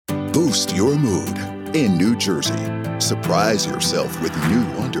Boost your mood in New Jersey. Surprise yourself with new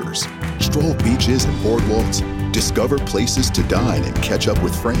wonders. Stroll beaches and boardwalks. Discover places to dine and catch up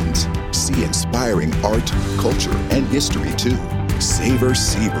with friends. See inspiring art, culture, and history too. Savor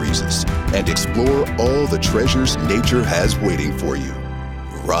sea breezes and explore all the treasures nature has waiting for you.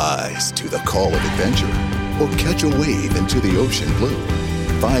 Rise to the call of adventure or catch a wave into the ocean blue.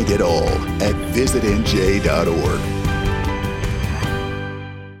 Find it all at visitnj.org.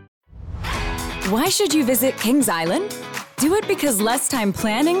 Why should you visit Kings Island? Do it because less time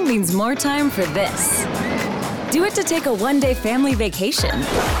planning means more time for this. Do it to take a one-day family vacation.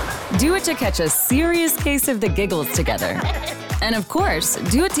 Do it to catch a serious case of the giggles together. And of course,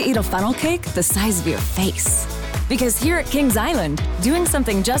 do it to eat a funnel cake the size of your face. Because here at Kings Island, doing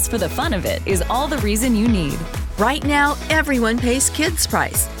something just for the fun of it is all the reason you need. Right now, everyone pays kids'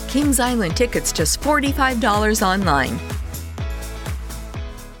 price. Kings Island tickets just $45 online.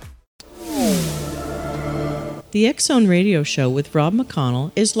 The X Zone Radio Show with Rob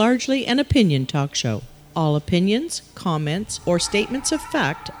McConnell is largely an opinion talk show. All opinions, comments, or statements of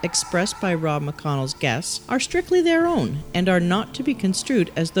fact expressed by Rob McConnell's guests are strictly their own and are not to be construed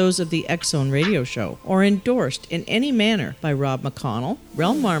as those of the X Zone Radio Show or endorsed in any manner by Rob McConnell,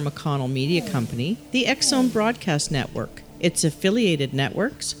 Relmar McConnell Media Company, the X Zone Broadcast Network, its affiliated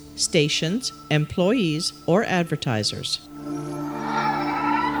networks, stations, employees, or advertisers.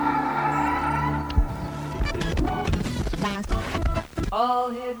 All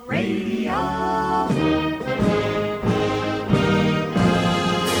Hit Radio.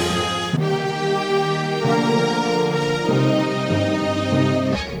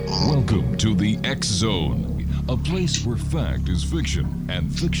 Welcome to the X Zone, a place where fact is fiction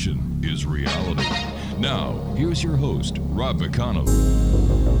and fiction is reality. Now, here's your host, Rob McConnell.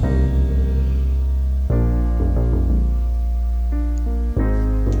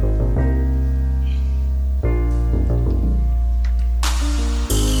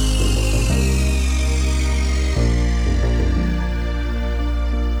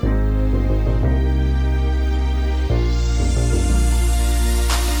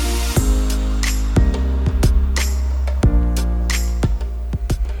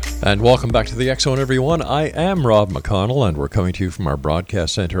 And welcome back to the X Zone, everyone. I am Rob McConnell, and we're coming to you from our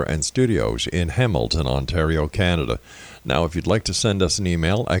broadcast center and studios in Hamilton, Ontario, Canada. Now, if you'd like to send us an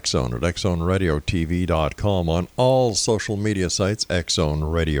email, xzone@xzoneradiotv.com, on all social media sites, X Zone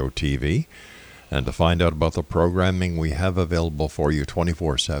Radio TV. And to find out about the programming we have available for you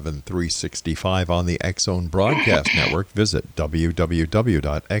 24/7, 365 on the X Zone Broadcast Network, visit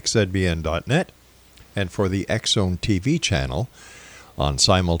www.xzbn.net. And for the X Zone TV channel, on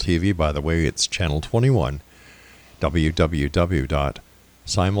Simul TV, by the way, it's channel 21,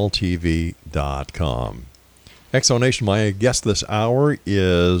 www.simultv.com. Exonation, my guest this hour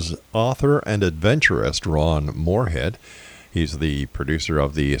is author and adventurist Ron Morehead. He's the producer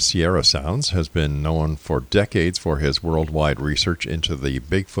of the Sierra Sounds, has been known for decades for his worldwide research into the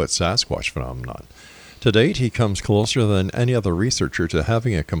Bigfoot Sasquatch phenomenon. To date, he comes closer than any other researcher to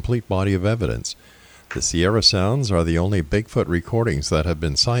having a complete body of evidence. The Sierra Sounds are the only Bigfoot recordings that have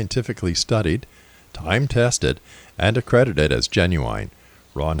been scientifically studied, time-tested, and accredited as genuine.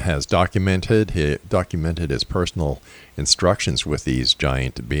 Ron has documented his personal instructions with these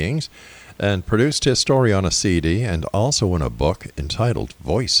giant beings and produced his story on a CD and also in a book entitled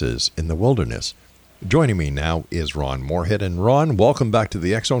Voices in the Wilderness. Joining me now is Ron Morehead. And Ron, welcome back to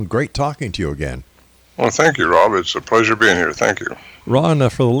the X Zone. Great talking to you again. Well, thank you, Rob. It's a pleasure being here. Thank you. Ron,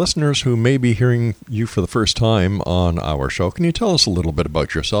 for the listeners who may be hearing you for the first time on our show, can you tell us a little bit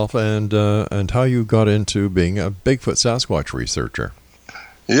about yourself and how you got into being a Bigfoot Sasquatch researcher?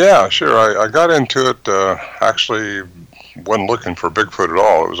 Yeah, sure. I got into it, actually wasn't looking for Bigfoot at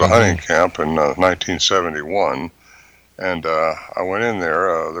all. It was a hunting camp in 1971, and I went in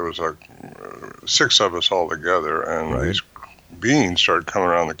there. There was 6 of us all together, and these beings started coming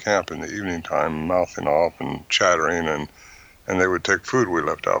around the camp in the evening time, mouthing off and chattering, and they would take food we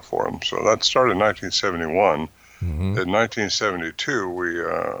left out for them. So that started in 1971. In 1972, we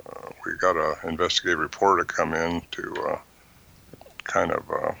got an investigative reporter to come in to kind of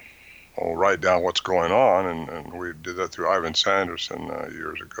write down what's going on, and we did that through Ivan Sanderson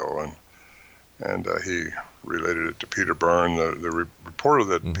years ago, and he related it to Peter Byrne. The reporter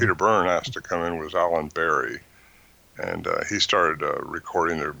that Peter Byrne asked to come in was Alan Berry. And he started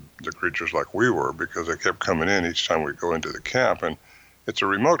recording the creatures like we were, because they kept coming in each time we go into the camp. And it's a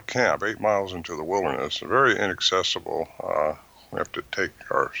remote camp, 8 miles into the wilderness, very inaccessible. We have to take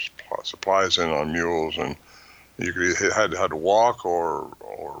our supplies in on mules, and you had to walk or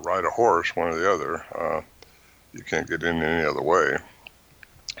ride a horse, one or the other. You can't get in any other way.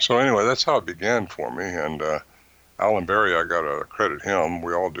 So anyway, that's how it began for me. And Alan Berry, I got to credit him,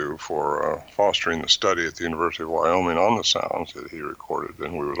 we all do, for fostering the study at the University of Wyoming on the sounds that he recorded.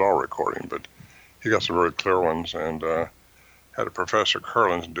 And we was all recording, but he got some very clear ones, and had a Professor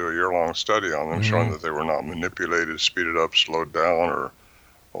Curlins do a year-long study on them, showing that they were not manipulated, speeded up, slowed down,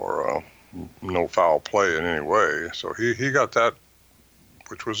 or no foul play in any way. So he got that,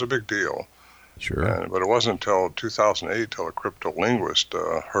 which was a big deal. Sure. But it wasn't until 2008 till a cryptolinguist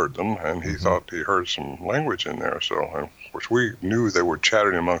heard them, and he thought he heard some language in there. So, of course, we knew they were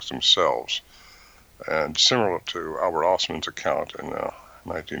chattering amongst themselves. And similar to Albert Ostman's account in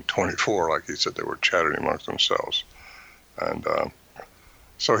 1924, like he said, they were chattering amongst themselves. And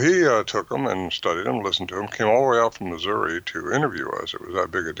so he took them and studied them, listened to them, came all the way out from Missouri to interview us. It was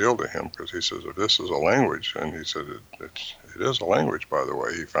that big a deal to him because he says, if this is a language, and he said, it is a language, by the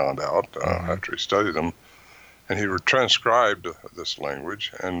way, he found out after he studied them. And he transcribed this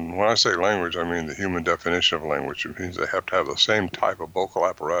language. And when I say language, I mean the human definition of language. It means they have to have the same type of vocal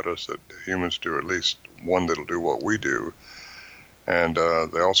apparatus that humans do, at least one that'll do what we do. And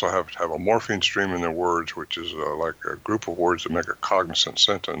they also have to have a morpheme stream in their words, which is like a group of words that make a cognizant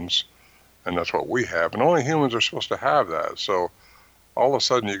sentence. And that's what we have. And only humans are supposed to have that. So all of a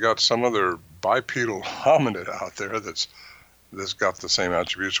sudden you got some other bipedal hominid out there that's got the same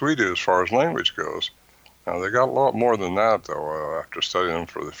attributes we do as far as language goes. Now, they got a lot more than that, though. After studying them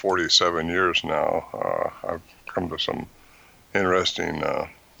for the 47 years now, I've come to some interesting...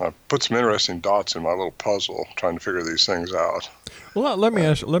 I put some interesting dots in my little puzzle trying to figure these things out. Well, let me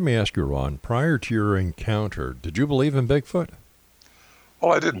ask you, Ron. Prior to your encounter, did you believe in Bigfoot?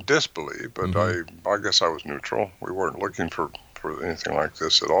 Well, I didn't disbelieve, but I guess I was neutral. We weren't looking for anything like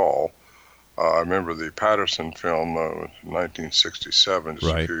this at all. I remember the Patterson film, 1967,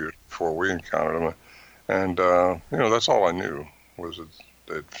 just a few years before we encountered him. And, that's all I knew was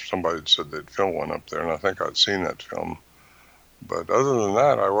that somebody had said they'd filmed one up there, and I think I'd seen that film. But other than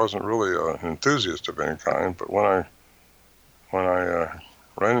that, I wasn't really an enthusiast of any kind. But when I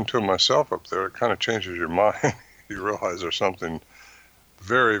ran into him myself up there, it kind of changes your mind. You realize there's something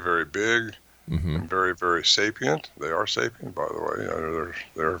very, very big and very, very sapient. They are sapient, by the way.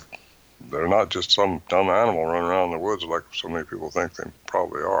 They're not just some dumb animal running around in the woods like so many people think they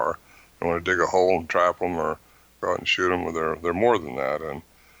probably are. They want to dig a hole and trap them or go out and shoot them. They're more than that. And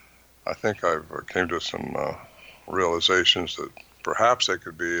I think I've came to some realizations that perhaps they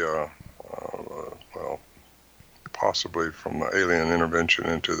could be, possibly from alien intervention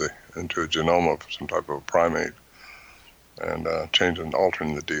into a genome of some type of primate, and changing,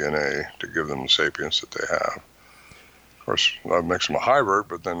 altering the DNA to give them the sapience that they have. Of course, that makes them a hybrid,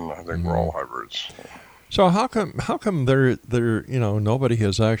 but then I think we're all hybrids. So how come there nobody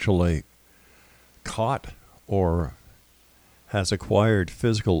has actually caught or has acquired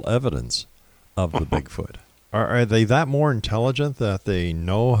physical evidence of the Bigfoot? Are they that more intelligent that they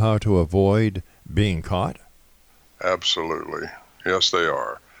know how to avoid being caught? Absolutely. Yes, they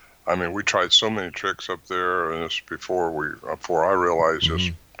are. I mean, we tried so many tricks up there, and this before I realized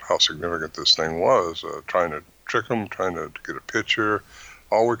just how significant this thing was, trying to trick them, trying to get a picture.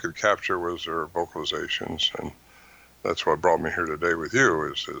 All we could capture was their vocalizations, and that's what brought me here today with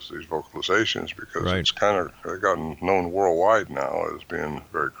you is these vocalizations, because it's kind of gotten known worldwide now as being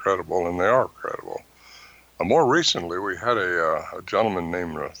very credible, and they are credible. More recently, we had a gentleman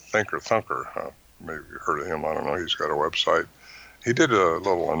named Thinker Thunker. Maybe you heard of him. I don't know. He's got a website. He did a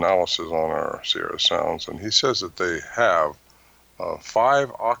little analysis on our Sierra Sounds, and he says that they have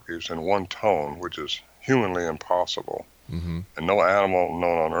 5 octaves in one tone, which is humanly impossible. And no animal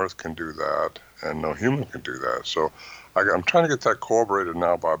known on Earth can do that, and no human can do that. So I'm trying to get that corroborated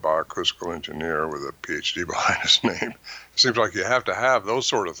now by a bioacoustical engineer with a PhD behind his name. It seems like you have to have those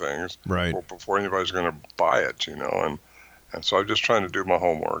sort of things before anybody's going to buy it, And so I'm just trying to do my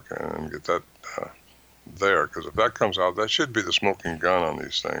homework and get that there, because if that comes out, that should be the smoking gun on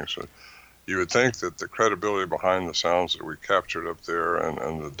these things. So you would think that the credibility behind the sounds that we captured up there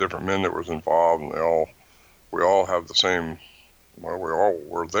and the different men that was involved, and we all have the same, we all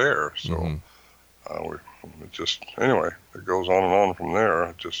were there. So anyway, it goes on and on from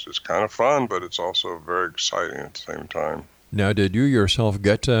there. It's kind of fun, but it's also very exciting at the same time. Now, did you yourself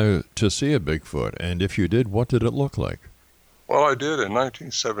get to see a Bigfoot? And if you did, what did it look like? Well, I did in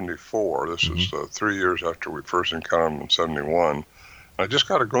 1974. This was 3 years after we first encountered him in 71. I just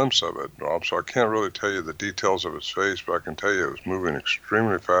got a glimpse of it, Rob, so I can't really tell you the details of his face, but I can tell you it was moving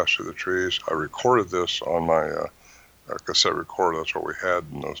extremely fast through the trees. I recorded this on my cassette recorder. That's what we had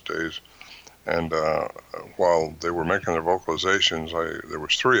in those days. And while they were making their vocalizations, there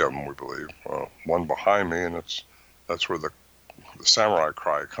was 3 of them, we believe. One behind me, and that's where the samurai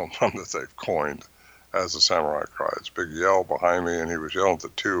cry come from that they've coined as the samurai cry. It's a big yell behind me, and he was yelling at the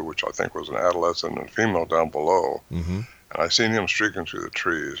two, which I think was an adolescent and a female down below. Mm-hmm. And I seen him streaking through the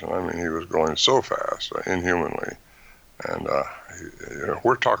trees, and I mean, he was going so fast, inhumanly. And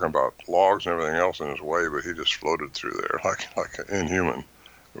we're talking about logs and everything else in his way, but he just floated through there like inhuman.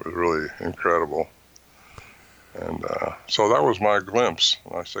 It was really incredible. And so that was my glimpse.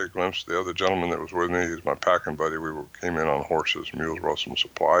 When I say glimpse, the other gentleman that was with me, he's my packing buddy. Came in on horses. Mules brought some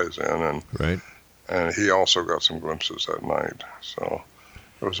supplies in, and he also got some glimpses that night. So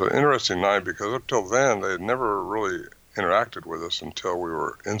it was an interesting night because up till then, they had never really interacted with us until we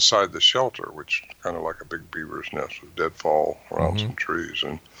were inside the shelter, which kind of like a big beaver's nest with deadfall around some trees.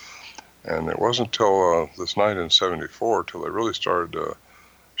 And it wasn't until this night in '74 till they really started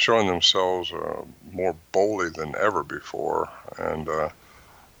showing themselves more boldly than ever before, and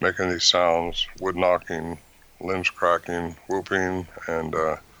making these sounds, wood knocking, limbs cracking, whooping, and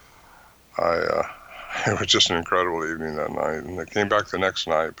it was just an incredible evening that night. And they came back the next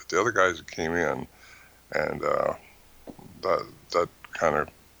night, but the other guys that came in, and that kind of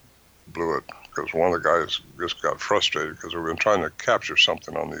blew it, because one of the guys just got frustrated because we've been trying to capture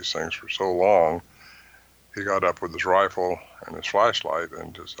something on these things for so long. He got up with his rifle and his flashlight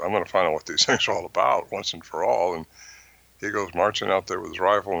and just, I'm going to find out what these things are all about once and for all. And he goes marching out there with his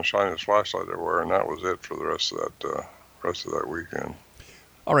rifle and shining his flashlight everywhere, and that was it for the rest of that weekend.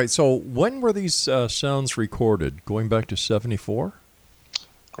 All right, so when were these sounds recorded? Going back to 74?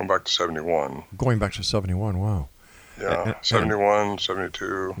 Going back to 71. Going back to 71, wow. Yeah, 71,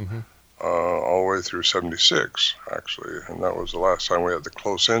 72, all the way through 76, actually. And that was the last time we had the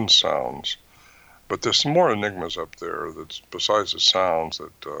close-in sounds. But there's some more enigmas up there that's besides the sounds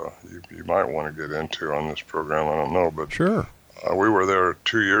that you might want to get into on this program. I don't know, but sure. We were there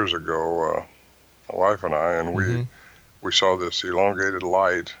 2 years ago, my wife and I, and we saw this elongated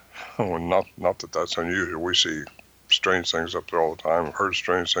light. Not that that's unusual. We see strange things up there all the time. I've heard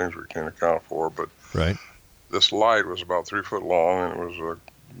strange things we can't account for, but this light was about 3 foot long, and it was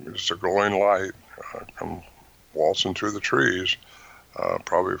just a glowing light come waltzing through the trees.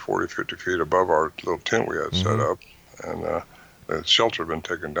 Probably 40, 50 feet above our little tent we had set up. And the shelter had been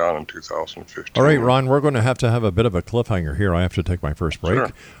taken down in 2015. All right, Ron, we're going to have a bit of a cliffhanger here. I have to take my first break.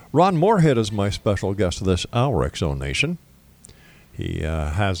 Sure. Ron Morehead is my special guest this hour, X-Zone Nation. He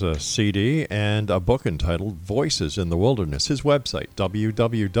has a CD and a book entitled Voices in the Wilderness. His website,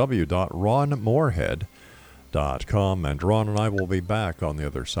 www.ronmorehead.com. And Ron and I will be back on the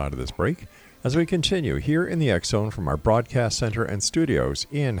other side of this break as we continue here in the X-Zone from our broadcast center and studios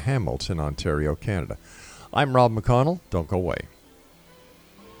in Hamilton, Ontario, Canada. I'm Rob McConnell. Don't go away.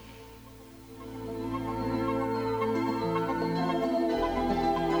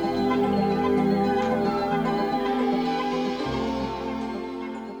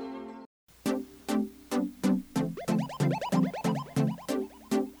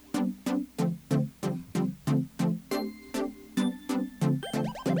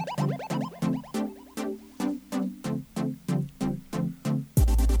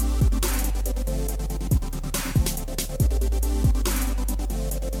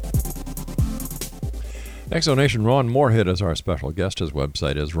 X-Zone Nation, Ron Morehead is our special guest. His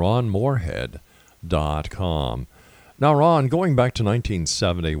website is ronmorehead.com. Now, Ron, going back to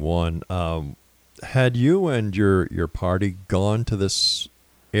 1971, had you and your party gone to this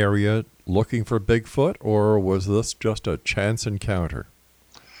area looking for Bigfoot, or was this just a chance encounter?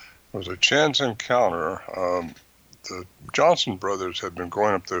 It was a chance encounter. The Johnson brothers had been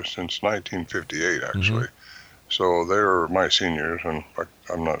going up there since 1958, actually. So they were my seniors, and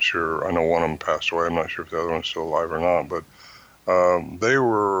I'm not sure. I know one of them passed away. I'm not sure if the other one's still alive or not, but they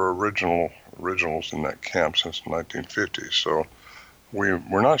were originals in that camp since the 1950s. So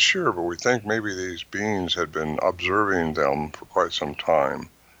we're not sure, but we think maybe these beings had been observing them for quite some time.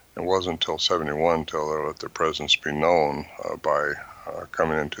 It wasn't until 71 until they let their presence be known by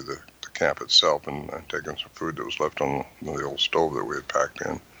coming into the camp itself and taking some food that was left on the old stove that we had packed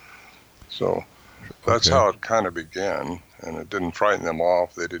in. So that's how it kind of began, and it didn't frighten them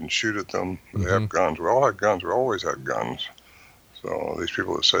off. They didn't shoot at them. They have guns. We all had guns. We always had guns. So these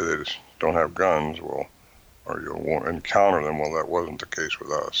people that say they just don't have guns, or you won't encounter them, well, that wasn't the case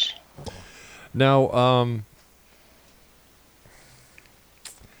with us. Now,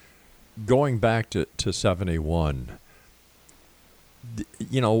 going back to 71,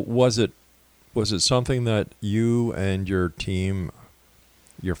 was it something that you and your team,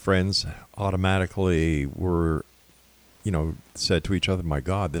 your friends, automatically were, said to each other, "My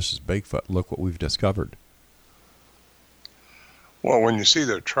God, this is Bigfoot. Look what we've discovered"? Well, when you see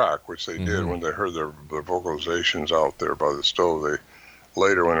their track, which they Mm-hmm. did when they heard their vocalizations out there by the stove, they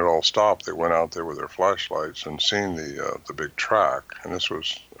later, when it all stopped, they went out there with their flashlights and seen the big track. And this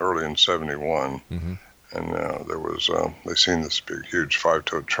was early in '71. Mm-hmm. And there was they seen this big, huge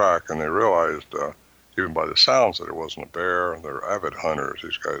 5-toed track, and they realized, even by the sounds, that it wasn't a bear. They're avid hunters.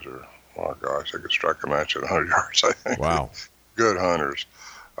 These guys are, oh gosh, they could strike a match at 100 yards, I think. Wow. Good hunters.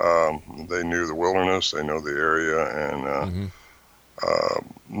 They knew the wilderness, they know the area, and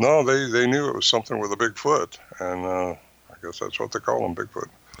no, they knew it was something with a big foot, and I guess that's what they call them, Bigfoot.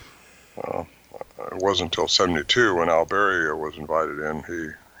 It wasn't until '72 when Al Berry was invited in.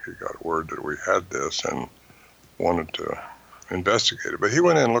 He got word that we had this and wanted to investigate it. But he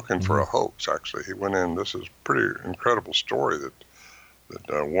went in looking for a hoax, actually. He went in, this is a pretty incredible story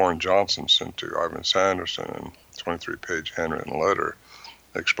that Warren Johnson sent to Ivan Sanderson in a 23-page handwritten letter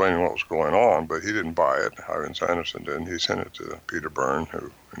explaining what was going on, but he didn't buy it. Ivan Sanderson didn't. He sent it to Peter Byrne,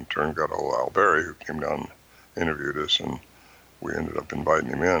 who in turn got a hold of Al Berry, who came down and interviewed us, and we ended up inviting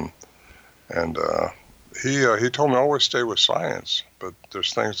him in. And he told me always stay with science, but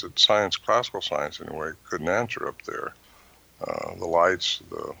there's things that science, classical science anyway, couldn't answer up there. The lights,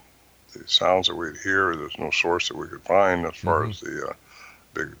 the sounds that we'd hear, there's no source that we could find as far as the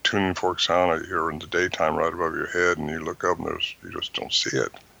big tuning fork sound that you hear in the daytime right above your head, and you look up and you just don't see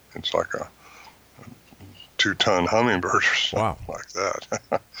it. It's like a 2-ton hummingbird or something like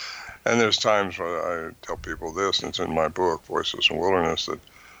that. And there's times when I tell people this, and it's in my book, Voices in Wilderness, that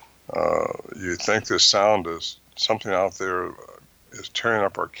you think this sound is something out there is tearing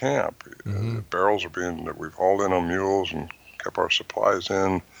up our camp. The barrels are that we've hauled in on mules and kept our supplies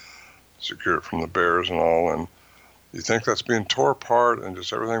in, secure it from the bears and all, and you think that's being tore apart and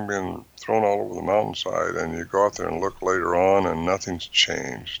just everything being thrown all over the mountainside, and you go out there and look later on and nothing's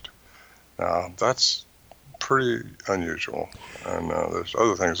changed. Now, that's pretty unusual, and there's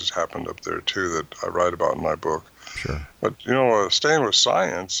other things that's happened up there too that I write about in my book. Sure. But, staying with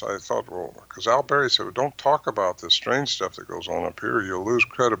science, I thought, well, because Al Berry said, well, don't talk about this strange stuff that goes on up here. You'll lose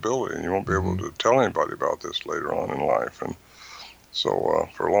credibility, and you won't be able to tell anybody about this later on in life. And so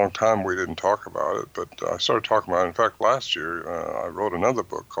for a long time, we didn't talk about it, but I started talking about it. In fact, last year, I wrote another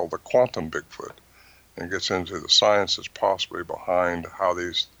book called The Quantum Bigfoot, and it gets into the science that's possibly behind how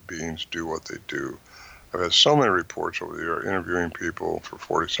these beings do what they do. I've had so many reports over the year, interviewing people for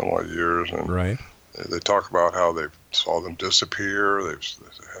 40-some-odd years, and they talk about how they saw them disappear, they've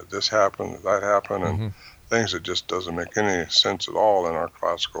had this happen, that happen, and things that just doesn't make any sense at all in our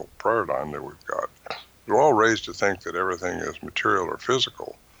classical paradigm that we've got. We're all raised to think that everything is material or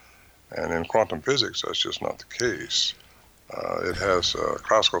physical, and in quantum physics, that's just not the case. It has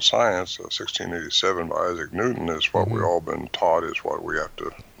classical science, 1687 by Isaac Newton, is what we've all been taught is what we have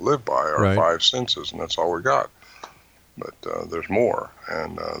to live by, our 5 senses, and that's all we got. But there's more,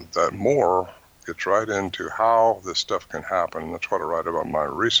 and that more gets right into how this stuff can happen, and that's what I write about in my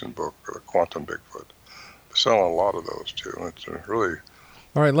recent book, Quantum Bigfoot. I sell a lot of those, too. It's really...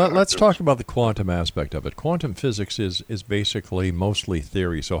 All right, let's talk about the quantum aspect of it. Quantum physics is basically mostly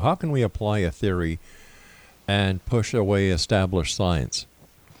theory. So how can we apply a theory and push away established science?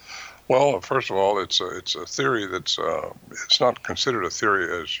 Well, first of all, it's a theory that's it's not considered a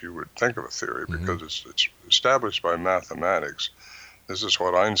theory as you would think of a theory because it's established by mathematics. This is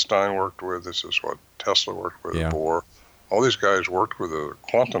what Einstein worked with. This is what Tesla worked with. Bohr. All these guys worked with a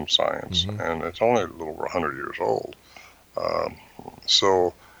quantum science, and it's only a little over 100 years old.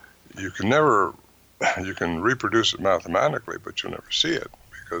 So you can reproduce it mathematically, but you'll never see it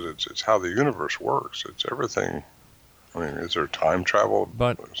because it's how the universe works. It's everything. I mean, is there time travel?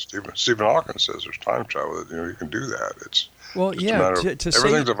 But Stephen Hawking says there's time travel. You can do that. It's to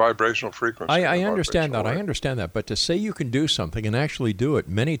everything's a vibrational frequency. I understand that. I understand that. But to say you can do something and actually do it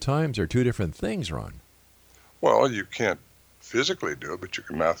many times are two different things, Ron. Well, you can't physically do it, but you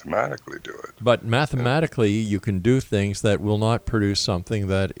can mathematically do it. But mathematically, you can do things that will not produce something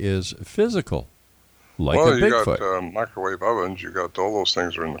that is physical, like a Bigfoot. You got microwave ovens. You got all those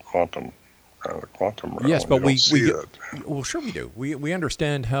things are in the quantum realm. Yes, but we that. Well, sure we do. We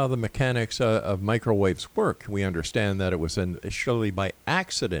understand how the mechanics of microwaves work. We understand that it was initially by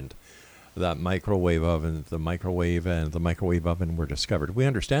accident that the microwave oven were discovered. We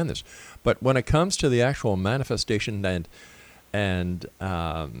understand this, but when it comes to the actual manifestation and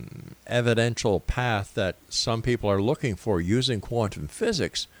evidential path that some people are looking for using quantum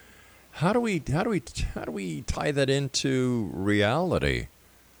physics, how do we tie that into reality?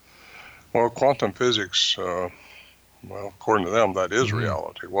 Well, quantum physics, according to them, that is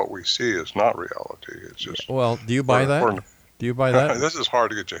reality. What we see is not reality. It's just do you buy that? Do you buy that? This is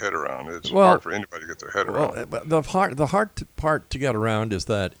hard to get your head around. It's hard for anybody to get their head around. But the hard part to get around is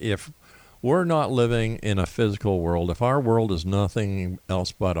that if we're not living in a physical world, if our world is nothing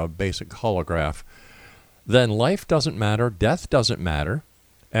else but a basic holograph, then life doesn't matter, death doesn't matter,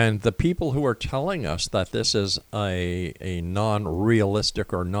 and the people who are telling us that this is a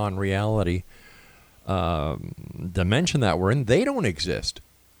non-realistic or non-reality dimension that we're in, they don't exist.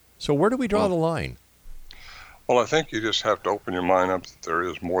 So where do we draw the line? Well, I think you just have to open your mind up that there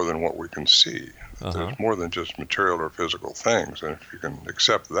is more than what we can see. There's more than just material or physical things. And if you can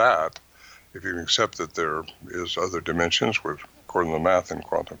accept that, if you can accept that there is other dimensions, which according to math and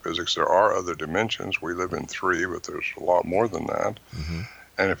quantum physics, there are other dimensions. We live in 3, but there's a lot more than that. Mm-hmm.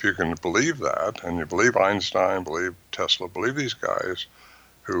 And if you can believe that, and you believe Einstein, believe Tesla, believe these guys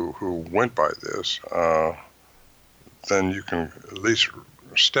who went by this, then you can at least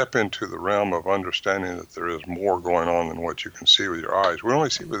step into the realm of understanding that there is more going on than what you can see with your eyes. We only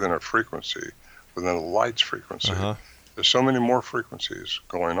see within a frequency, within the light's frequency. There's so many more frequencies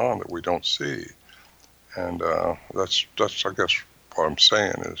going on that we don't see. And that's I guess what I'm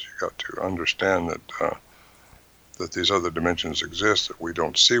saying is you got to understand that that these other dimensions exist that we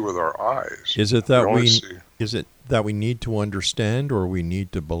don't see with our eyes. Is it that we need to understand or we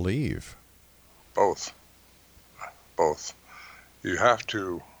need to believe? Both. You have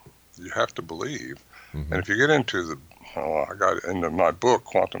to believe. Mm-hmm. And if you get into I got into my book,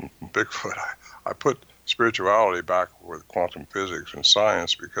 Quantum Bigfoot, I put spirituality back with quantum physics and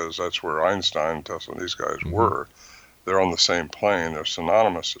science because that's where Einstein, Tesla, and these guys were. They're on the same plane. They're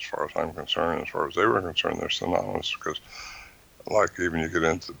synonymous as far as I'm concerned. As far as they were concerned, they're synonymous because, like, even you get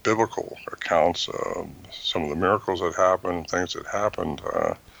into the biblical accounts, some of the miracles that happened, things that happened,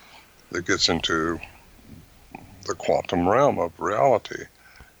 that gets into the quantum realm of reality.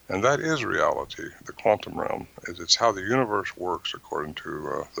 And that is reality, the quantum realm. It's how the universe works according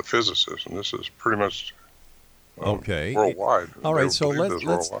to the physicists, and this is pretty much worldwide. All right, so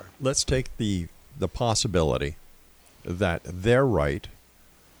let's take the possibility that they're right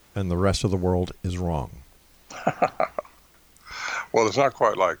and the rest of the world is wrong. Well, it's not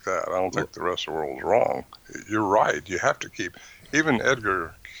quite like that. I don't think the rest of the world is wrong. You're right. You have to keep, even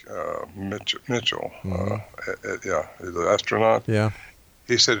Edgar Mitchell, the astronaut,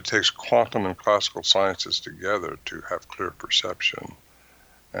 he said it takes quantum and classical sciences together to have clear perception.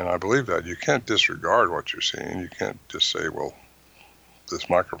 And I believe that. You can't disregard what you're seeing. You can't just say, well, this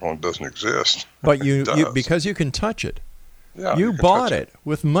microphone doesn't exist. But you because you can touch it. Yeah, you bought it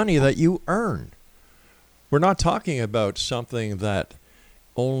with money that you earned. We're not talking about something that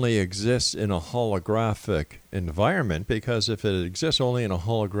only exists in a holographic environment, because if it exists only in a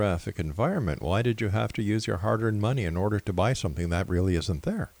holographic environment, why did you have to use your hard-earned money in order to buy something that really isn't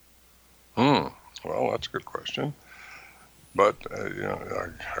there? Well, that's a good question. But, I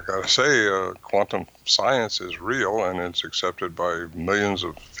got to say, quantum science is real, and it's accepted by millions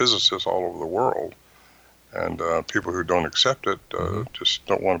of physicists all over the world. And people who don't accept it just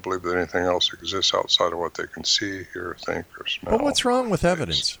don't want to believe that anything else exists outside of what they can see, hear, think, or smell. But what's wrong with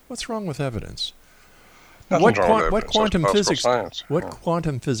evidence? What's wrong with evidence? What quantum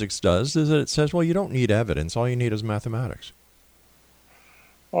physics does is that it says, well, you don't need evidence. All you need is mathematics.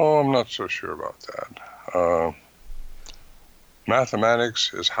 Oh, I'm not so sure about that.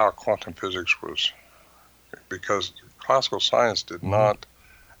 Mathematics is how quantum physics was, because classical science did not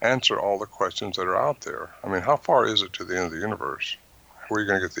answer all the questions that are out there. I mean, how far is it to the end of the universe? Where are you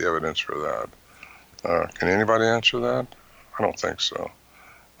going to get the evidence for that? Can anybody answer that? I don't think so.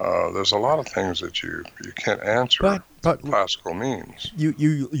 There's a lot of things that you can't answer with classical means.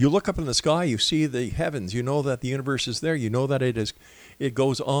 You look up in the sky, you see the heavens, you know that the universe is there, you know that it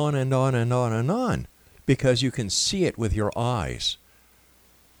goes on and on and on and on, because you can see it with your eyes.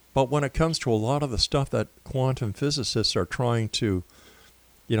 But when it comes to a lot of the stuff that quantum physicists are trying to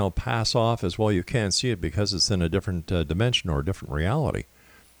pass off as, well, you can't see it because it's in a different dimension or a different reality,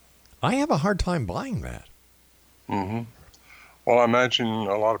 I have a hard time buying that. Mm-hmm. Well, I imagine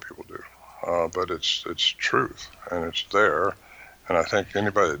a lot of people do, but it's truth, and it's there. And I think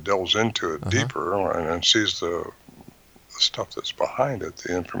anybody that delves into it deeper and sees the stuff that's behind it,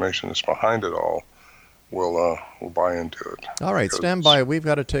 the information that's behind it all, will buy into it. All right, stand by. We've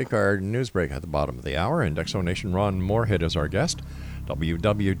got to take our news break at the bottom of the hour, and Exonation Ron Morehead is our guest.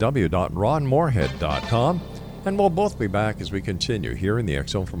 www.ronmorehead.com, and we'll both be back as we continue here in the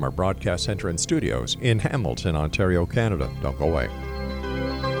X Zone from our broadcast center and studios in Hamilton, Ontario, Canada. Don't go away.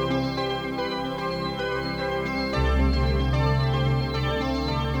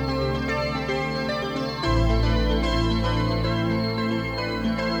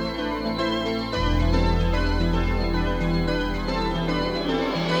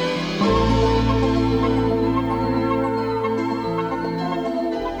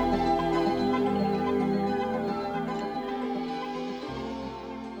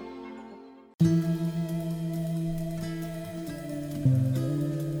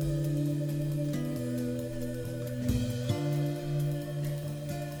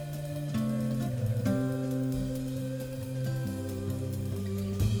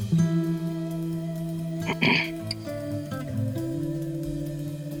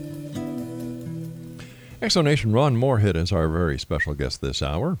 Exonation Ron Morehead is our very special guest this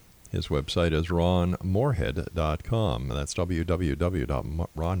hour. His website is ronmorehead.com. That's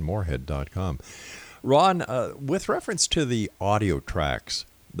www.ronmorehead.com. Ron, with reference to the audio tracks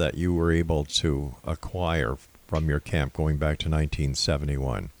that you were able to acquire from your camp going back to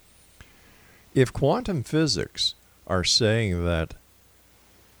 1971, if quantum physics are saying that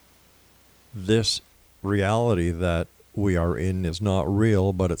this reality that we are in is not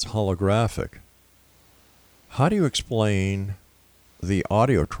real, but it's holographic, how do you explain the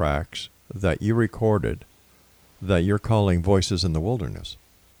audio tracks that you recorded that you're calling voices in the wilderness?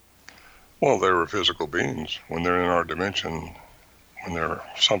 Well, they were physical beings. When they're in our dimension, when they're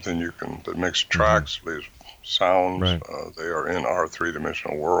something that makes tracks, leaves sounds, right. They are in our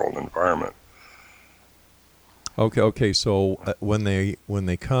three-dimensional world environment. Okay. So when they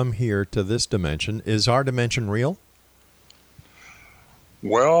come here to this dimension, is our dimension real?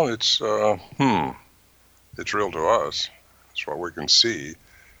 Well, it's real to us. It's what we can see.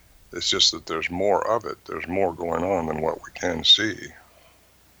 It's just that there's more of it. There's more going on than what we can see.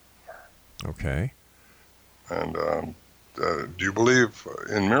 Okay. And do you believe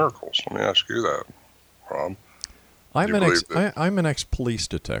in miracles? Let me ask you that, Rob. I'm an ex-police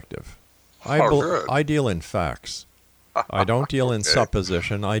detective. Good. I deal in facts. I don't deal in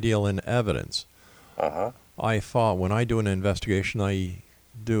supposition. I deal in evidence. Uh-huh. When I do an investigation, I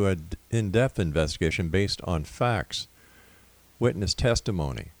do an in-depth investigation based on facts, witness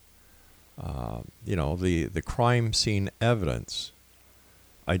testimony, the crime scene evidence.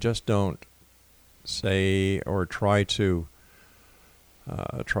 I just don't say or try to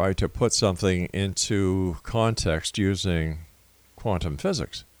put something into context using quantum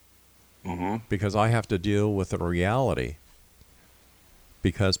physics, because I have to deal with the reality,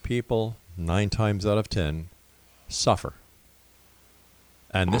 because people 9 times out of 10 suffer.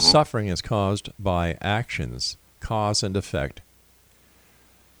 And this suffering is caused by actions, cause and effect,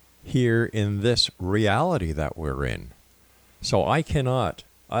 here in this reality that we're in. So I cannot,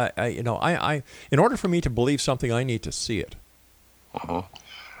 in order for me to believe something, I need to see it.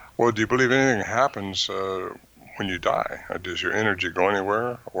 Well, do you believe anything happens when you die? Does your energy go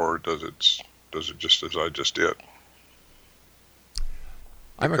anywhere, or does it just as I just did?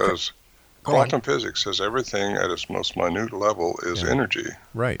 Because quantum physics says everything at its most minute level is energy,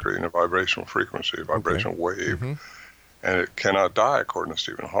 right? Creating a vibrational frequency, vibrational wave, and it cannot die, according to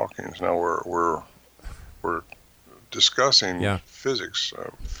Stephen Hawking. Now we're discussing physics,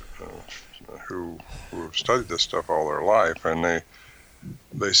 who have studied this stuff all their life, and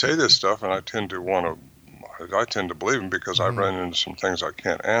they say this stuff, and I tend to believe them because I've run into some things I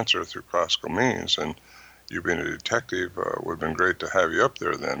can't answer through classical means, and you being a detective would have been great to have you up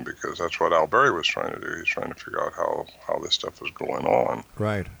there then, because that's what Al Berry was trying to do. He's trying to figure out how this stuff was going on.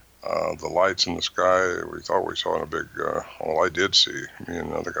 Right. The lights in the sky, we thought we saw in a big, I did see, me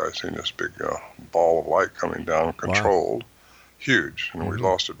and another guy seen this big ball of light coming down, controlled, huge, and we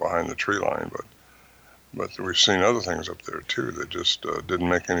lost it behind the tree line, but we've seen other things up there too that just didn't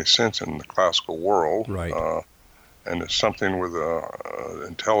make any sense in the classical world. Right. And it's something with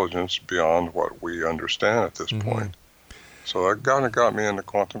intelligence beyond what we understand at this point. So that kind of got me into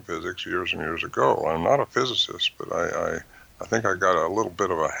quantum physics years and years ago. I'm not a physicist, but I think I got a little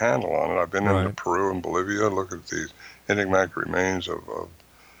bit of a handle on it. I've been into Peru and Bolivia, look at these enigmatic remains of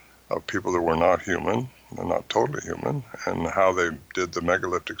people that were not human, and not totally human, and how they did the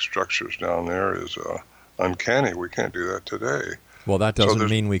megalithic structures down there is uncanny. We can't do that today. Well, that doesn't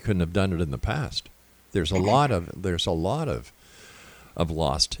mean we couldn't have done it in the past. There's a lot of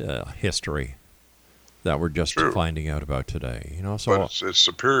lost history that we're just finding out about today. So but it's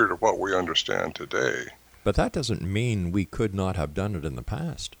superior to what we understand today. But that doesn't mean we could not have done it in the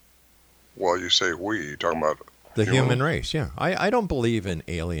past. Well, you say we, you're talking about the human race. Yeah, I don't believe in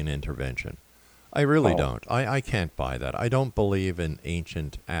alien intervention. I really don't. I can't buy that. I don't believe in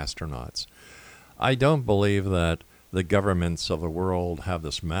ancient astronauts. I don't believe that the governments of the world have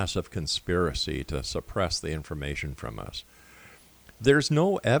this massive conspiracy to suppress the information from us. There's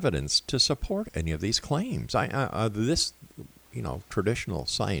no evidence to support any of these claims. Traditional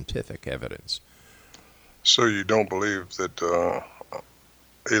scientific evidence. So you don't believe that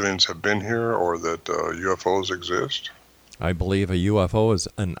aliens have been here, or that UFOs exist? I believe a UFO is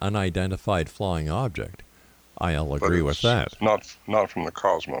an unidentified flying object. I'll agree with that. Not from the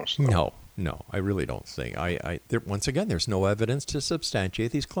cosmos, though. No, I really don't think. Once again, there's no evidence to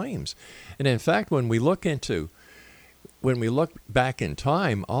substantiate these claims. And in fact, when we look back in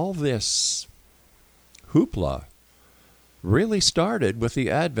time, all this hoopla really started with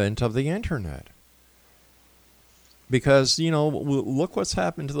the advent of the internet. Because, look what's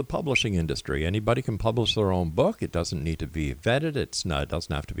happened to the publishing industry. Anybody can publish their own book. It doesn't need to be vetted. It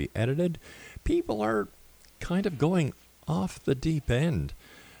doesn't have to be edited. People are kind of going off the deep end.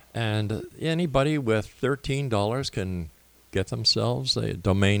 And anybody with $13 can get themselves a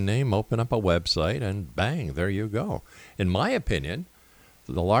domain name, open up a website, and bang, there you go. In my opinion,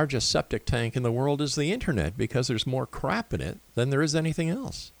 the largest septic tank in the world is the internet because there's more crap in it than there is anything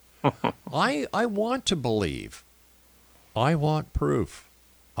else. I want to believe. I want proof.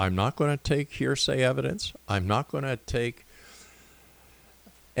 I'm not going to take hearsay evidence. I'm not going to take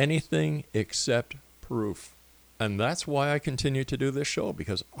anything except proof. And that's why I continue to do this show,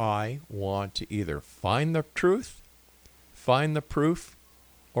 because I want to either find the truth, find the proof,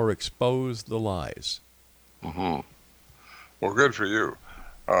 or expose the lies. Mm-hmm. Well, good for you.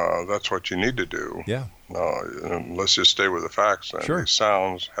 That's what you need to do. Yeah. Let's just stay with the facts then. Sure. These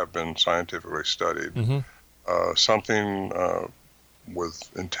sounds have been scientifically studied. Mm-hmm. Something with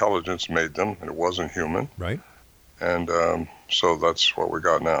intelligence made them, and it wasn't human. Right. And so that's what we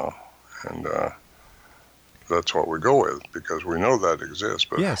got now. And that's what we go with, because we know that exists.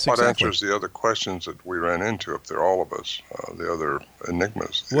 But yes, what exactly. answers the other questions that we ran into up there, all of us, the other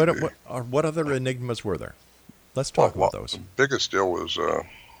enigmas? What other enigmas were there? Let's talk about those. The biggest deal was the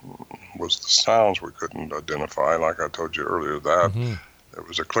sounds we couldn't identify. Like I told you earlier, that there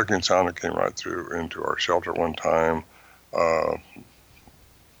was a clicking sound that came right through into our shelter one time. I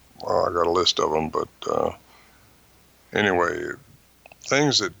got a list of them, but anyway,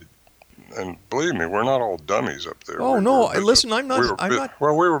 things that. And believe me, we're not all dummies up there. Oh, listen, I'm not.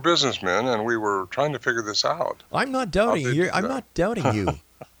 Well, we were businessmen, and we were trying to figure this out. I'm not doubting you. I'm not doubting you.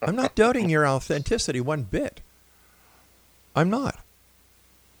 I'm not doubting your authenticity one bit. I'm not.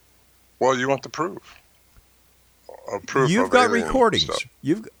 Well, you want the proof. You've got recordings.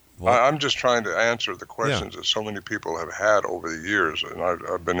 I'm just trying to answer the questions that so many people have had over the years, and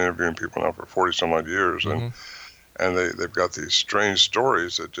I've been interviewing people now for 40-some-odd years, and they've got these strange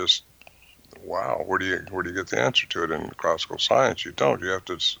stories that just. Wow, where do you get the answer to it in classical science? You don't. You have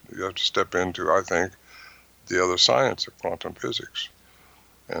to step into, I think, the other science of quantum physics,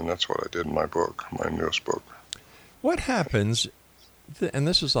 and that's what I did in my book, my newest book. What happens? And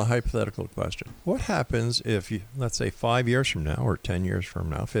this is a hypothetical question. What happens if you, let's say, 5 years from now, or 10 years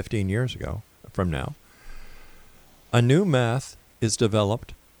from now, 15 years from now, a new math is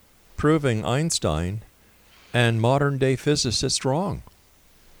developed, proving Einstein and modern day physicists wrong?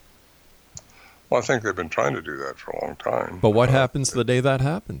 Well, I think they've been trying to do that for a long time. But what happens the day that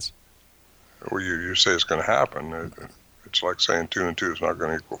happens? Well, you say it's going to happen. It's like saying 2 and 2 is not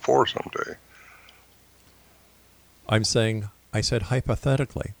going to equal 4 someday. I said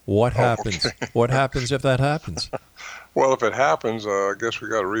hypothetically. What happens? Okay. What happens if that happens? Well, if it happens, I guess we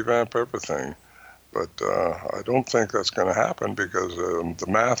got to revamp everything. But I don't think that's going to happen, because the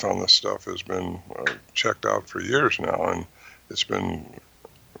math on this stuff has been checked out for years now, and it's been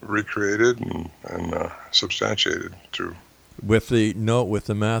recreated and substantiated through with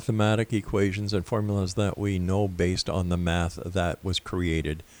the mathematic equations and formulas that we know based on the math that was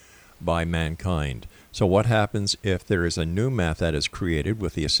created by mankind. So what happens if there is a new math that is created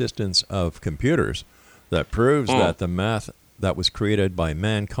with the assistance of computers that proves that the math that was created by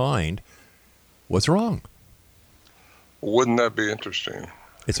mankind was wrong? Wouldn't that be interesting?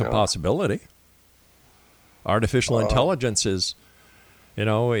 It's a possibility. Artificial intelligence is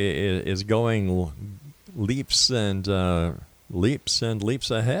going leaps and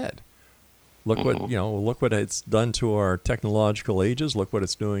leaps ahead. Look what it's done to our technological ages. Look what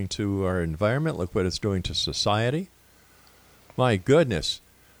it's doing to our environment. Look what it's doing to society. My goodness,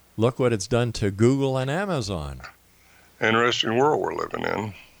 look what it's done to Google and Amazon. Interesting world we're living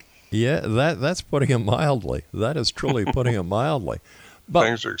in. Yeah, that's putting it mildly. That is truly putting it mildly. But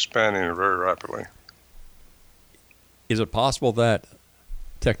things are expanding very rapidly. Is it possible that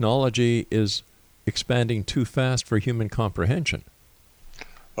technology is expanding too fast for human comprehension?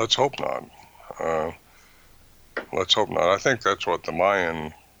 Let's hope not. Let's hope not. I think that's what the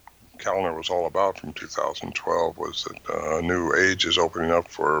Mayan calendar was all about from 2012, was that a new age is opening up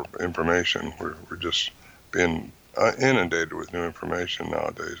for information. We're just being inundated with new information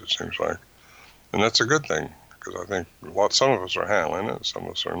nowadays, it seems like. And that's a good thing, because I think some of us are handling it, some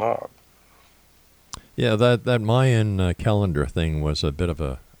of us are not. Yeah, that Mayan calendar thing was a bit of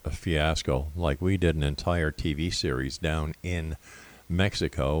a fiasco. Like, we did an entire TV series down in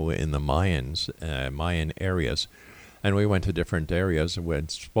Mexico in the Mayan areas, and we went to different areas and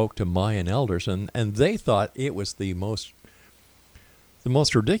spoke to Mayan elders, and they thought it was the most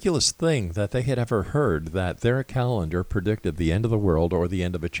ridiculous thing that they had ever heard, that their calendar predicted the end of the world or the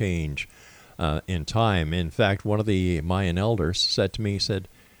end of a change. in time. In fact, one of the Mayan elders said to me,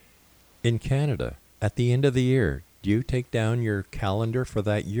 in Canada, at the end of the year, do you take down your calendar for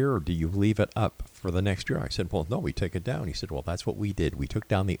that year, or do you leave it up for the next year? I said, well, no, we take it down. He said, well, that's what we did. We took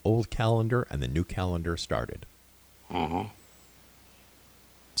down the old calendar, and the new calendar started. Mm-hmm.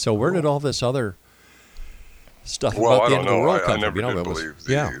 So where did all this other stuff well, about the end of the world I come never from? did believe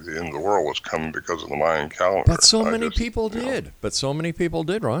the end of the world was coming because of the Mayan calendar. But so many people did. But so many people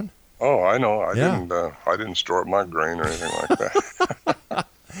did, Ron. Oh, I know. I didn't store up my grain or anything like that.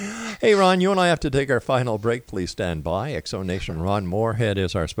 Hey, Ron, you and I have to take our final break. Please stand by. Exonation Ron Morehead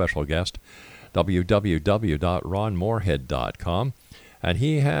is our special guest. www.ronmorehead.com. And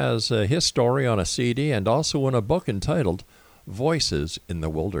he has his story on a CD and also in a book entitled Voices in the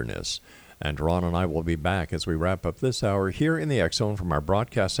Wilderness. And Ron and I will be back as we wrap up this hour here in the X Zone from our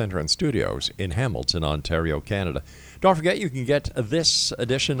broadcast center and studios in Hamilton, Ontario, Canada. Don't forget, you can get this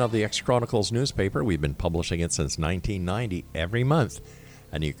edition of the X Chronicles newspaper. We've been publishing it since 1990 every month.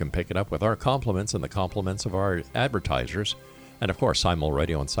 And you can pick it up with our compliments and the compliments of our advertisers. And, of course, Simul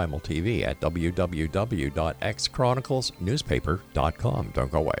Radio and Simul TV at www.xchroniclesnewspaper.com.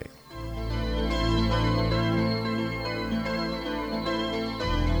 Don't go away.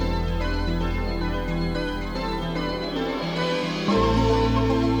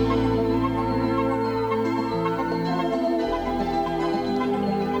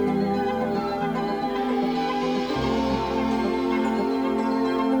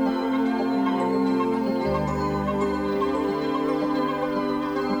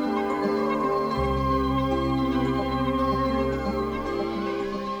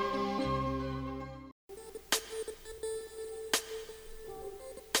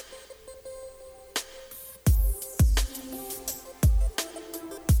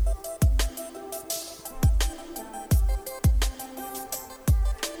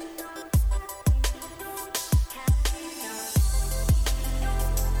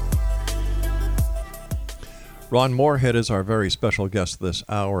 Ron Morehead is our very special guest this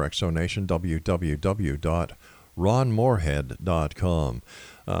hour. Exonation,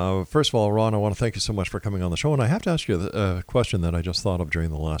 www.ronmorehead.com. First of all, Ron, I want to thank you so much for coming on the show. And I have to ask you a question that I just thought of during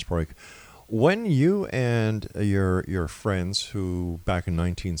the last break. When you and your friends who back in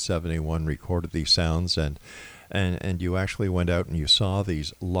 1971 recorded these sounds and you actually went out and you saw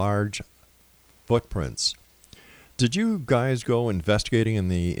these large footprints, did you guys go investigating in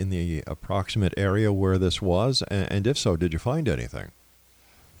the approximate area where this was? And if so, did you find anything?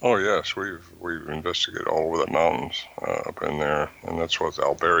 Oh yes, we've investigated all over the mountains up in there, and that's what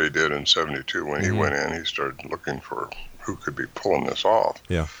Alberti did in '72 when he went in. He started looking for who could be pulling this off,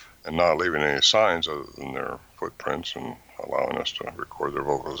 and not leaving any signs other than their footprints and allowing us to record their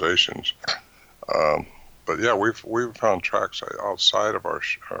vocalizations. But yeah, we've found tracks outside of our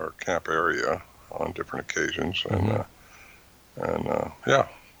camp area on different occasions, and yeah,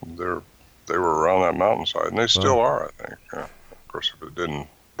 they were around that mountainside, and they still are, I think. Of course, if it didn't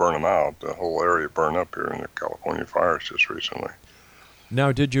burn them out, the whole area burned up here in the California fires just recently.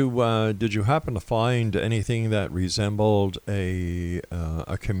 Now, did you happen to find anything that resembled a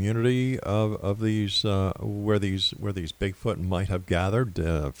community of these where these Bigfoot might have gathered?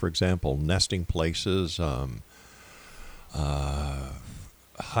 For example, nesting places,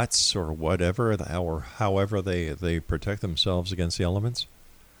 huts, or whatever, or however they protect themselves against the elements?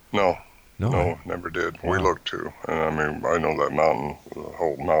 No, never did. Wow. We looked too, and I mean, I know that the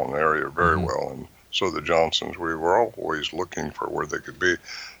whole mountain area very well, and so the Johnsons. We were always looking for where they could be.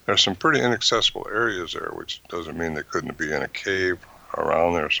 There's some pretty inaccessible areas there, which doesn't mean they couldn't be in a cave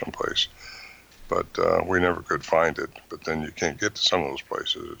around there someplace, but we never could find it. But then you can't get to some of those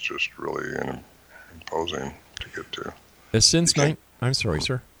places. It's just really imposing to get to. I'm sorry,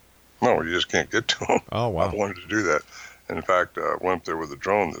 sir. No, you just can't get to them. Oh, wow. I wanted to do that. And in fact, I went up there with a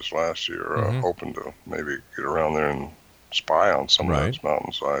drone this last year, hoping to maybe get around there and spy on some of those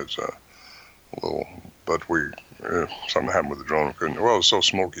mountainsides a little. But something happened with the drone. It was so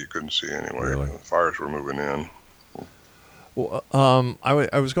smoky you couldn't see anyway. Really? The fires were moving in. Well,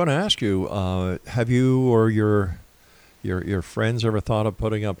 I was going to ask you, have you or your friends ever thought of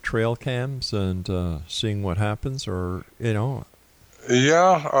putting up trail cams and seeing what happens, or,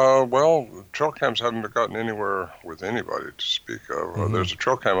 Yeah, well, trail cams haven't gotten anywhere with anybody to speak of. There's a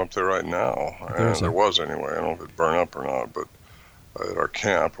trail cam up there right now, and there was anyway. I don't know if it burned up or not, but at our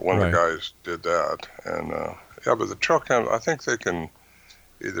camp, one of the guys did that. And but the trail cams, I think they can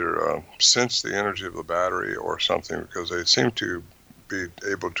either sense the energy of the battery or something, because they seem to be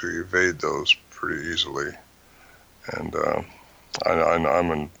able to evade those pretty easily. And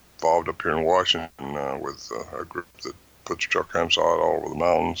I'm involved up here in Washington with a group that puts trail cams out all over the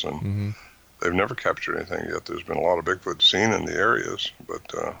mountains, and they've never captured anything yet. There's been a lot of Bigfoot seen in the areas,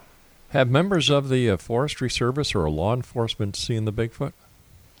 but have members of the Forestry Service or law enforcement seen the Bigfoot?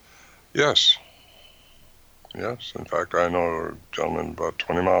 Yes. Yes. In fact, I know a gentleman about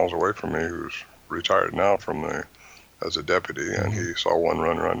 20 miles away from me who's retired now as a deputy, and he saw one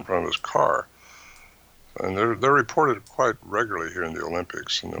run around in front of his car. And they're reported quite regularly here in the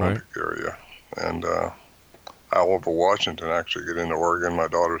Olympics, in the Olympic area. And all over Washington, actually get into Oregon. My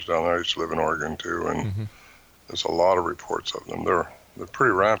daughter's down there. I used to live in Oregon, too, and there's a lot of reports of them. They're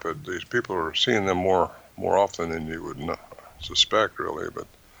pretty rampant. These people are seeing them more often than you would suspect, really, but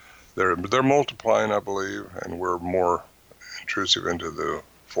they're multiplying, I believe, and we're more intrusive into the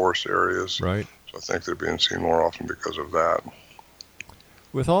forest areas. Right. So I think they're being seen more often because of that.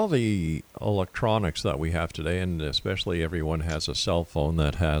 With all the electronics that we have today, and especially everyone has a cell phone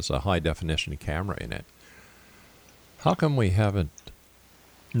that has a high-definition camera in it, how come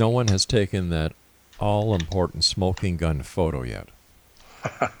no one has taken that all-important smoking gun photo yet?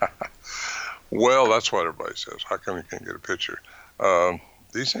 Well, that's what everybody says. How come you can't get a picture?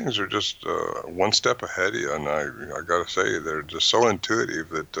 These things are just one step ahead of you, and I got to say, they're just so intuitive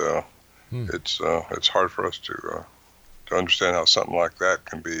that it's hard for us to understand how something like that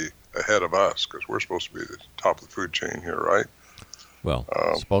can be ahead of us, because we're supposed to be at the top of the food chain here, right? Well,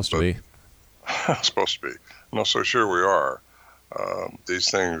 supposed to be. Supposed to be. I'm not so sure we are. These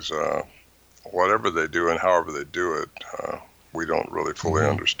things, whatever they do and however they do it, we don't really fully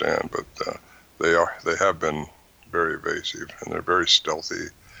understand, but they have been very evasive, and they're very stealthy.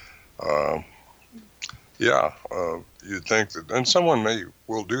 You'd think that, and someone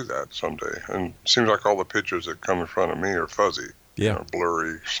will do that someday. And it seems like all the pictures that come in front of me are fuzzy,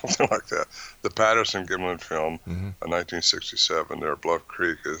 blurry, something like that. The Patterson-Gimlin film, 1967, there at Bluff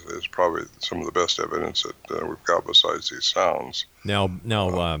Creek, is probably some of the best evidence that we've got besides these sounds. Now,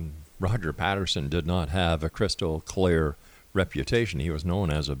 Roger Patterson did not have a crystal clear reputation. He was known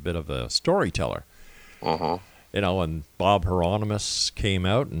as a bit of a storyteller. And Bob Hieronymus came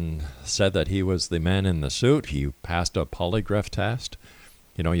out and said that he was the man in the suit. He passed a polygraph test.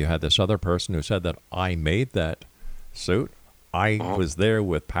 You had this other person who said that I made that suit. I was there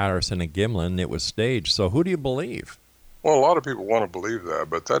with Patterson and Gimlin. It was staged. So who do you believe? Well, a lot of people want to believe that,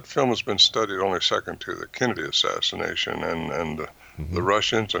 but that film has been studied only second to the Kennedy assassination and the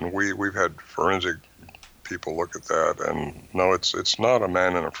Russians, and we've had forensic people look at that, and no, it's not a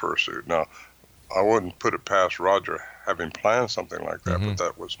man in a fursuit. Now, I wouldn't put it past Roger having planned something like that, but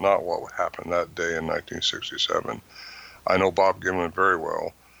that was not what happened that day in 1967. I know Bob Gimlin very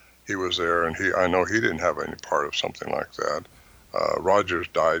well. He was there, and I know he didn't have any part of something like that. Rogers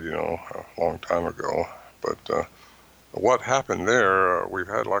died, a long time ago. But what happened there, we've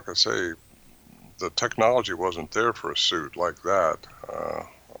had, like I say, the technology wasn't there for a suit like that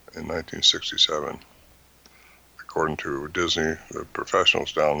in 1967. According to Disney, the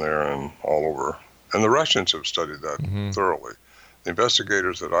professionals down there and all over. And the Russians have studied that thoroughly. The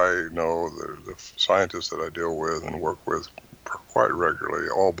investigators that I know, the scientists that I deal with and work with quite regularly,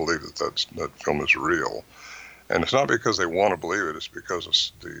 all believe that film is real. And it's not because they want to believe it, it's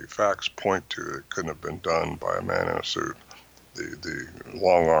because the facts point to it couldn't have been done by a man in a suit. The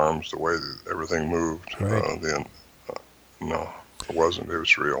long arms, the way that everything moved, no, it wasn't. It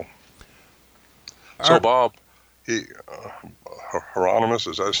was real. So Bob, Hieronymus,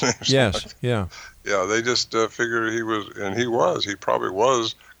 is that his name? Yes, yeah. Yeah, they just figured he probably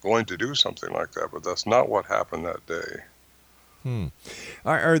was going to do something like that, but that's not what happened that day.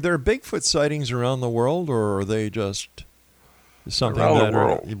 Are there Bigfoot sightings around the world, or are they just something around that the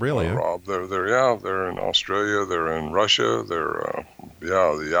world? Really? Rob, they're in Australia, they're in Russia, they're the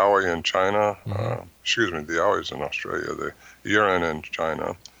Yowie in China. The Yowie's in Australia, the Yurren in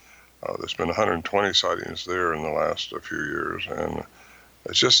China. There's been 120 sightings there in the last few years, and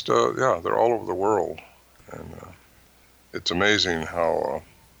it's just, they're all over the world. And it's amazing how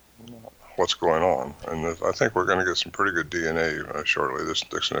what's going on. And I think we're going to get some pretty good DNA shortly,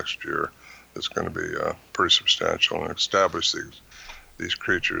 this next year. It's going to be pretty substantial and establish these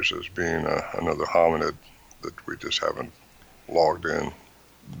creatures as being another hominid that we just haven't logged in.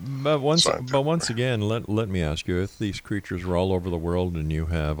 But once again, let me ask you, if these creatures are all over the world and you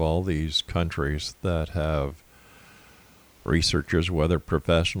have all these countries that have researchers, whether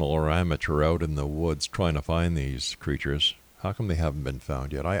professional or amateur, out in the woods trying to find these creatures, how come they haven't been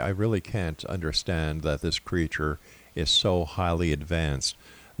found yet? I really can't understand that this creature is so highly advanced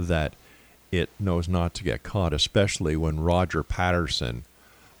that it knows not to get caught, especially when Roger Patterson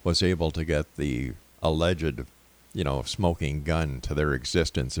was able to get the alleged smoking gun to their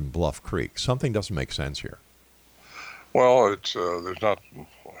existence in Bluff Creek. Something doesn't make sense here. Well, it's there's not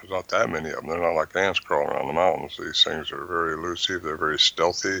there's not that many of them. They're not like ants crawling around the mountains. These things are very elusive. They're very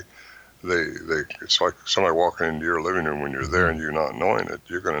stealthy. It's like somebody walking into your living room when you're there and you're not knowing it.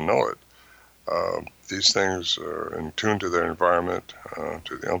 You're going to know it. These things are in tune to their environment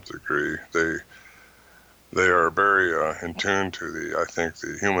to the nth degree. They are very in tune to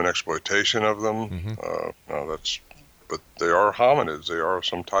the human exploitation of them. But they are hominids. They are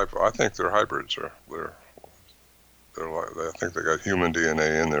some type I think they're hybrids. I think they got human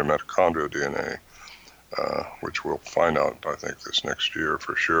DNA in their mitochondrial DNA, which we'll find out, I think, this next year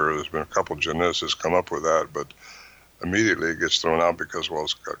for sure. There's been a couple of geneticists come up with that, but immediately it gets thrown out because, well,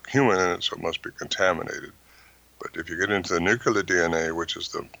 it's got human in it, so it must be contaminated. But if you get into the nuclear DNA, which is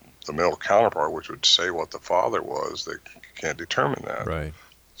the male counterpart, which would say what the father was, they can't determine that. Right.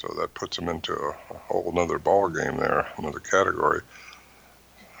 So that puts them into a whole other ball game there, another category.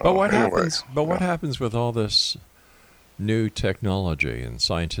 But what happens? But what happens with all this new technology and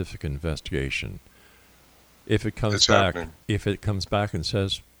scientific investigation? If it comes back and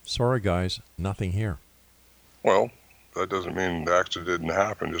says, "Sorry, guys, nothing here." Well, that doesn't mean the accident didn't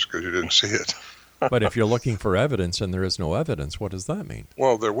happen just because you didn't see it. But if you're looking for evidence and there is no evidence, what does that mean?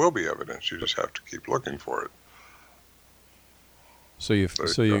 Well, there will be evidence. You just have to keep looking for it. So you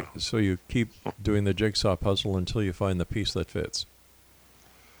keep doing the jigsaw puzzle until you find the piece that fits.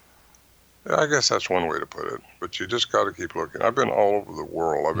 Yeah, I guess that's one way to put it. But you just got to keep looking. I've been all over the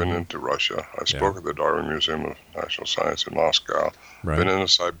world. I've been into Russia. I spoke at the Darwin Museum of National Science in Moscow. Right. Been into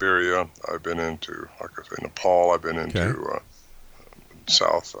Siberia. I've been into, like I say, Nepal. I've been into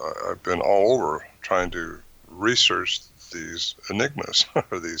South. I've been all over trying to research these enigmas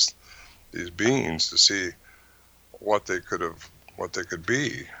or these beings to see what they could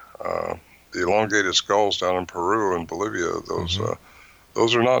be. The elongated skulls down in Peru and Bolivia,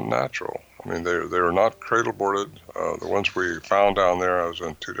 those are not natural. I mean, they are not cradle-boarded. The ones we found down there, I was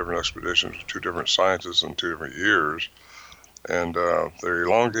on 2 different expeditions with 2 different scientists in 2 different years, and they're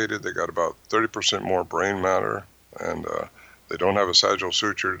elongated. They got about 30% more brain matter, and they don't have a sagittal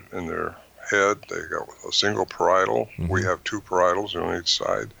suture in their head. They got a single parietal. We have 2 parietals on each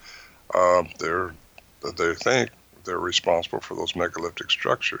side. They think they're responsible for those megalithic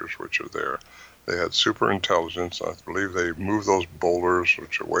structures which are there. They had super intelligence. I believe they moved those boulders,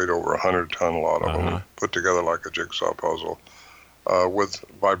 which are weighed over 100 ton, a lot of them, put together like a jigsaw puzzle, with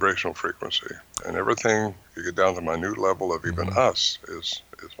vibrational frequency. And everything, you get down to the minute level of even us, is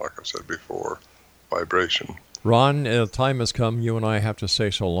like I said before, vibration. Ron, time has come. You and I have to say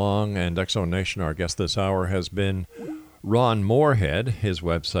so long. And Exo Nation, our guest this hour has been Ron Morehead. His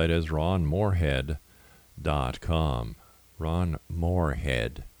website is ronmorehead.com. Ron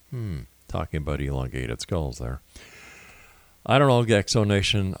Morehead. Talking about elongated skulls there. I don't know, Exo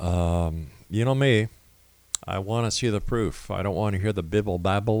Nation. You know me. I want to see the proof. I don't want to hear the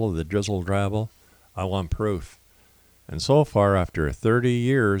bibble-babble or the drizzle-drabble. I want proof. And so far, after 30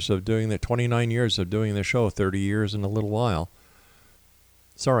 years of doing 29 years of doing the show, 30 years in a little while,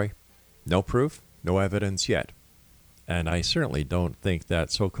 sorry, no proof, no evidence yet. And I certainly don't think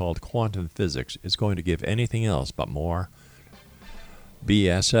that so-called quantum physics is going to give anything else but more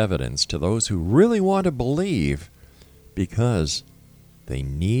BS evidence to those who really want to believe because they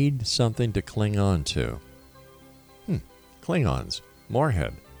need something to cling on to. Klingons,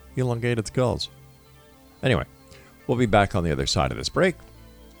 Morehead, elongated skulls. Anyway, we'll be back on the other side of this break.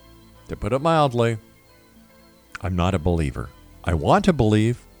 To put it mildly, I'm not a believer. I want to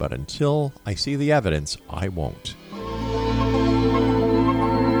believe, but until I see the evidence, I won't.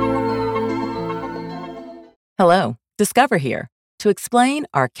 Hello, Discover here to explain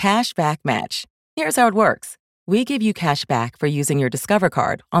our cash back match. Here's how it works. We give you cash back for using your Discover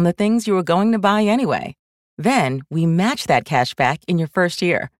card on the things you were going to buy anyway. Then we match that cash back in your first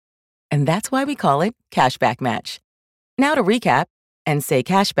year. And that's why we call it Cashback Match. Now to recap and say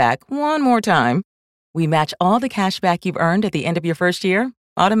cashback one more time. We match all the cash back you've earned at the end of your first year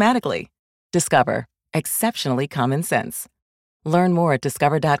automatically. Discover. Exceptionally common sense. Learn more at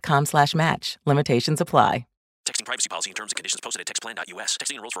discover.com/match. Limitations apply. Texting privacy policy and terms and conditions posted at textplan.us.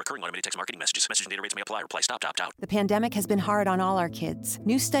 Texting enrolls for recurring automated text marketing messages. Message and data rates may apply. Reply stop to opt out. The pandemic has been hard on all our kids.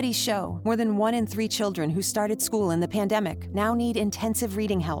 New studies show more than 1 in 3 children who started school in the pandemic now need intensive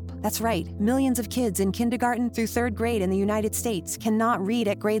reading help. That's right. Millions of kids in kindergarten through 3rd grade in the United States cannot read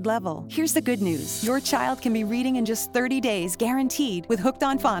at grade level. Here's the good news. Your child can be reading in just 30 days, guaranteed, with Hooked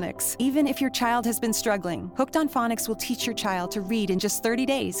on Phonics. Even if your child has been struggling, Hooked on Phonics will teach your child to read in just 30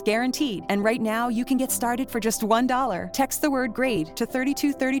 days, guaranteed. And right now, you can get started for just $1. Text the word GRADE to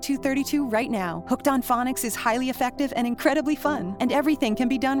 323232 right now. Hooked on Phonics is highly effective and incredibly fun, and everything can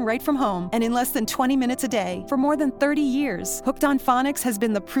be done right from home and in less than 20 minutes a day. For more than 30 years, Hooked on Phonics has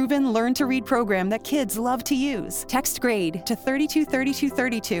been the proven learn-to-read program that kids love to use. Text GRADE to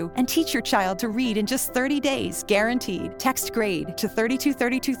 323232 and teach your child to read in just 30 days, guaranteed. Text GRADE to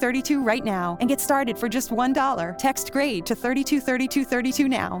 323232 right now and get started for just $1. Text GRADE to 323232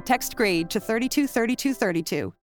 now. Text GRADE to 323232.